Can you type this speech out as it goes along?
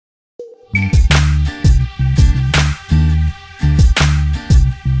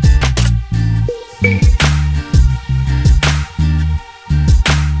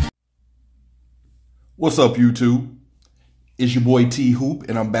What's up, YouTube? It's your boy T Hoop,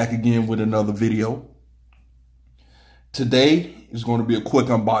 and I'm back again with another video. Today is going to be a quick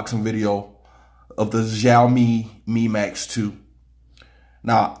unboxing video of the Xiaomi Mi Max 2.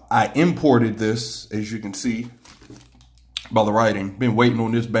 Now, I imported this, as you can see by the writing. Been waiting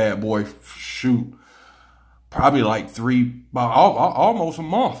on this bad boy, shoot, probably like almost a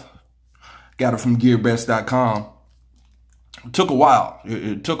month. Got it from gearbest.com. It took a while.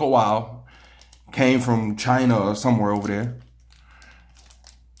 It took a while. Came from China or somewhere over there.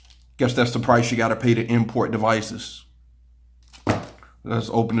 Guess that's the price you gotta pay to import devices. Let's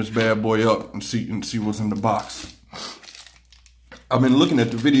open this bad boy up and see what's in the box. I've been looking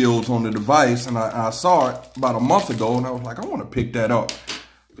at the videos on the device, and I saw it about a month ago, and I was like, I want to pick that up.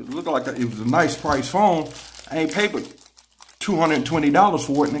 It looked like it was a nice price phone. I ain't paid but $220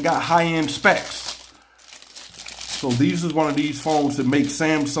 for it, and it got high-end specs. So these is one of these phones that make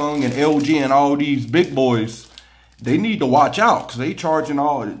Samsung and LG and all these big boys. They need to watch out because they charging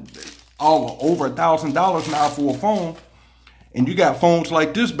all over $1,000 now for a phone. And you got phones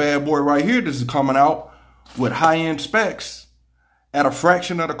like this bad boy right here that's coming out with high-end specs at a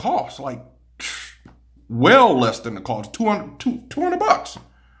fraction of the cost. Like, well less than the cost, 200 bucks.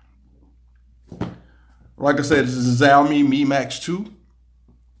 Like I said, this is a Xiaomi Mi Max 2.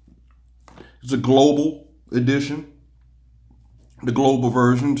 It's a global edition, the global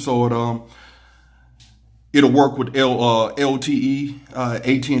version, so it'll work with LTE,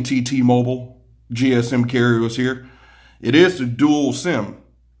 At&T, T-Mobile, GSM carriers here. It is a dual SIM,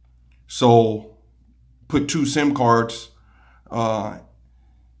 so put two SIM cards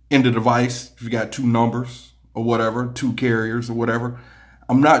in the device if you got two numbers or whatever, two carriers or whatever.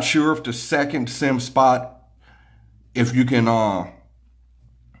 I'm not sure if the second SIM spot, if you can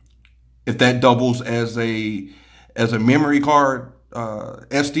if that doubles as a memory card,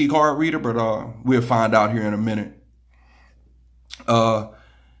 SD card reader, but we'll find out here in a minute.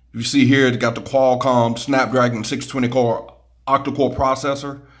 You see here, it's got the Qualcomm Snapdragon 620 core octa-core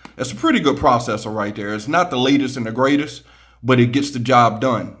processor. It's a pretty good processor right there. It's not the latest and the greatest, but it gets the job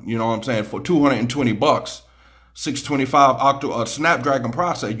done. You know what I'm saying? For 220 bucks, 625 Snapdragon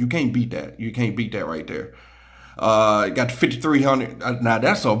processor, you can't beat that. You can't beat that right there. Got the 5300. Now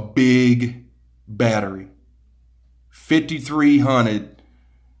that's a big battery. 5300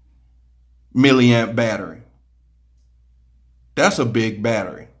 milliamp battery. That's a big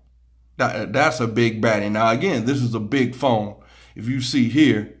battery. That's a big battery. Now again, this is a big phone. If you see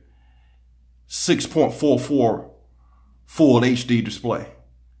here, 6.44 full HD display.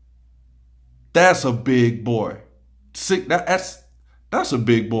 That's a big boy. That's a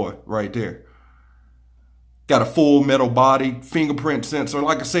big boy right there. Got a full metal body, fingerprint sensor.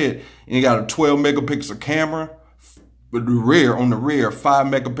 Like I said, and you got a 12 megapixel camera with the rear, 5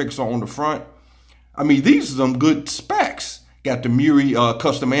 megapixel on the front. I mean, these are some good specs. Got the MIUI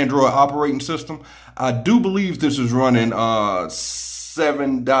custom Android operating system. I do believe this is running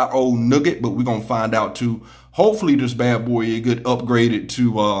 7.0 Nougat, but we're gonna find out too. Hopefully this bad boy will get upgraded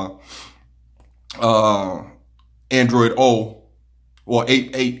to Android O or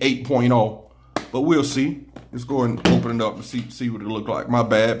 8.0, but we'll see. Let's go ahead and open it up and see what it look like. My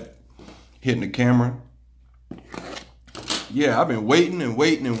bad, hitting the camera. Yeah, I've been waiting and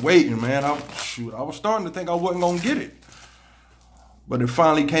waiting and waiting, man. I was starting to think I wasn't gonna get it, but it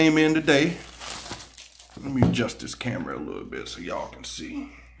finally came in today. Let me adjust this camera a little bit so y'all can see.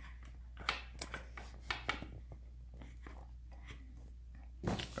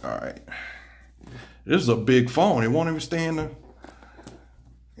 All right, this is a big phone. It won't even stay in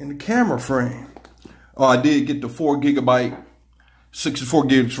the camera frame. Oh, I did get the 4 gigabyte, 64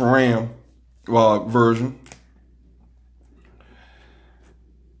 gigs RAM version.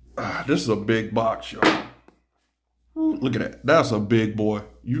 This is a big box, y'all. Look at that. That's a big boy.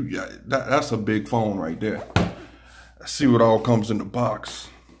 That's a big phone right there. Let's see what all comes in the box.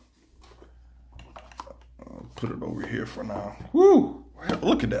 I'll put it over here for now. Woo!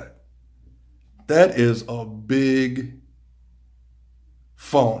 Look at that. That is a big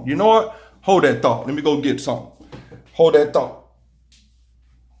phone. You know what? Hold that thought. Let me go get something. Hold that thought.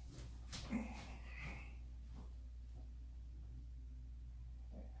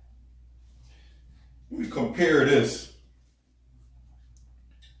 Let me compare this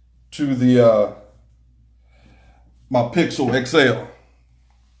to the my Pixel XL.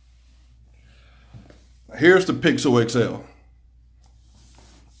 Here's the Pixel XL.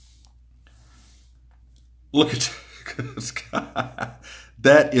 Look at this guy.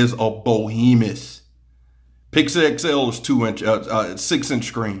 That is a behemoth. Pixel XL is 6-inch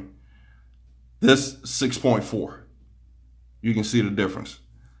screen. This 6.4. You can see the difference.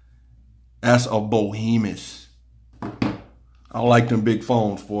 That's a behemoth. I like them big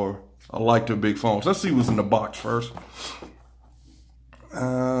phones, boy. I like the big phones. Let's see what's in the box first.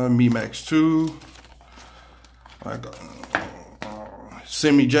 Mi Max 2. I got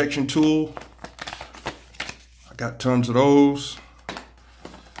SIM ejection tool. I got tons of those.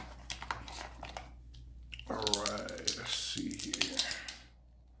 All right, let's see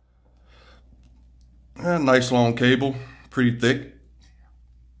here. Nice long cable, pretty thick.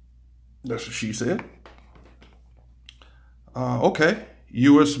 That's what she said. Okay,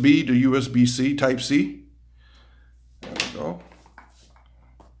 USB to USB-C, Type-C. There we go.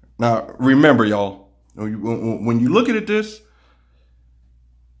 Now, remember, y'all, when you look at this,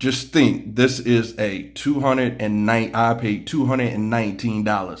 just think this is a I paid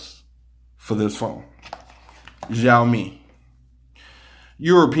 $219 for this phone. Xiaomi.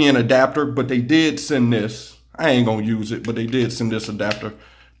 European adapter, but they did send this. I ain't gonna use it, but they did send this adapter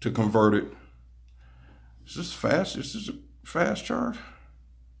to convert it. Is this fast? Is this a fast charge?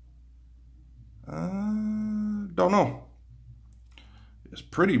 Don't know. It's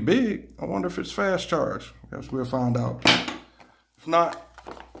pretty big. I wonder if it's fast charge. Guess we'll find out. If not,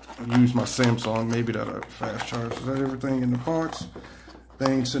 I'll use my Samsung. Maybe that'll fast charge. Is that everything in the box?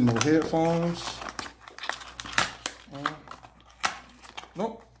 Things in no headphones.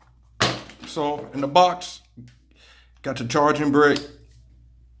 Nope. So in the box, got the charging brick,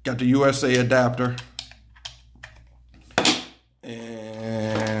 got the USA adapter,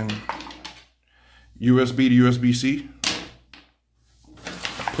 and USB to USB-C.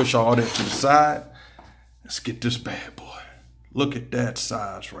 Push all that to the side. Let's get this bad boy. Look at that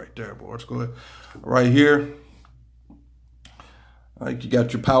size right there, boy. Let's go ahead. Right here. Like you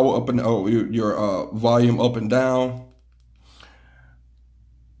got your power up and your volume up and down.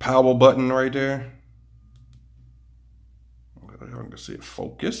 Power button right there. I can see it.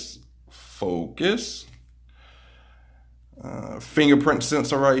 Focus. Focus. Fingerprint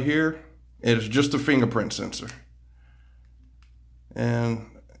sensor right here. It is just a fingerprint sensor. And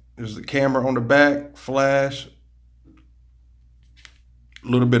there's the camera on the back, flash. A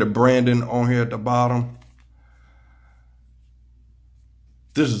little bit of branding on here at the bottom.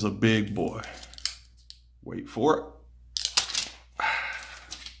 This is a big boy. Wait for it.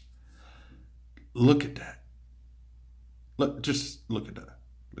 Look at that. Look, just look at that.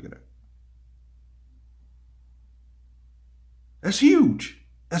 Look at that. That's huge.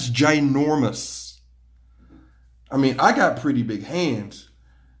 That's ginormous. I mean, I got pretty big hands,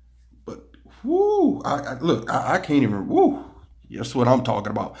 but whoo, I can't even, whoo. That's what I'm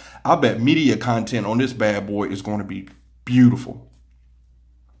talking about. I bet media content on this bad boy is going to be beautiful.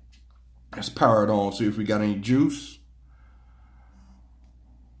 Let's power it on, see if we got any juice.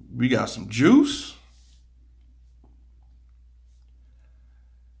 We got some juice.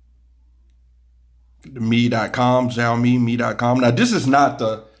 The Mi.com, Xiaomi Mi.com. Now, this is not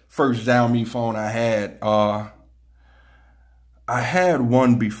the first Xiaomi phone I had. I had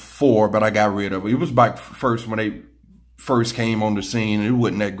one before, but I got rid of it. It was back first when they first came on the scene. It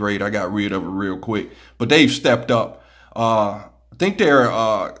wasn't that great. I got rid of it real quick. But they've stepped up. I think they're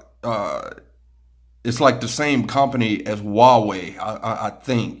it's like the same company as Huawei, I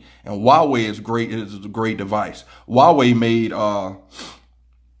think. And Huawei is great. It is a great device. Huawei made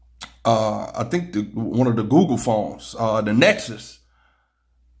I think one of the Google phones, the Nexus.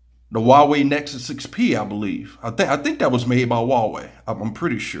 The Huawei Nexus 6P, I believe. I think that was made by Huawei. I'm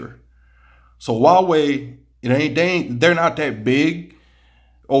pretty sure. So Huawei, they're not that big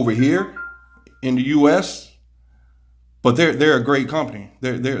over here in the US, but they're a great company.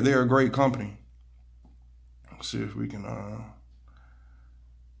 They're a great company. Let's see if we can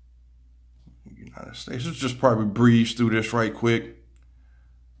United States. Let's just probably breeze through this right quick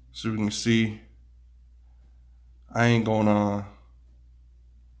so we can see. I ain't gonna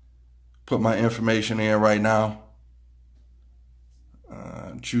put my information in right now.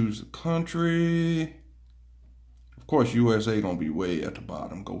 Choose a country. Of course, USA gonna be way at the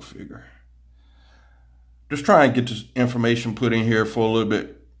bottom. Go figure. Just try and get this information put in here for a little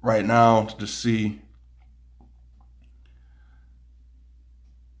bit right now to see.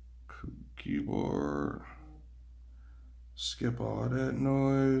 Keyboard. Skip all that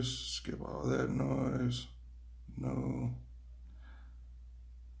noise. Skip all that noise. No.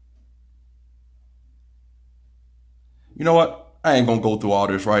 You know what? I ain't gonna go through all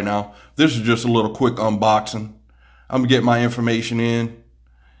this right now. This is just a little quick unboxing. I'm gonna get my information in,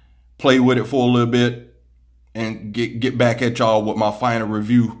 play with it for a little bit, and get back at y'all with my final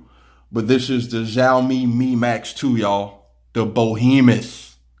review. But this is the Xiaomi Mi Max 2, y'all. The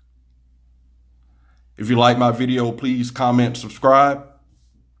behemoth. If you like my video, please comment, subscribe.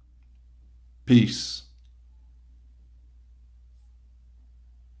 Peace.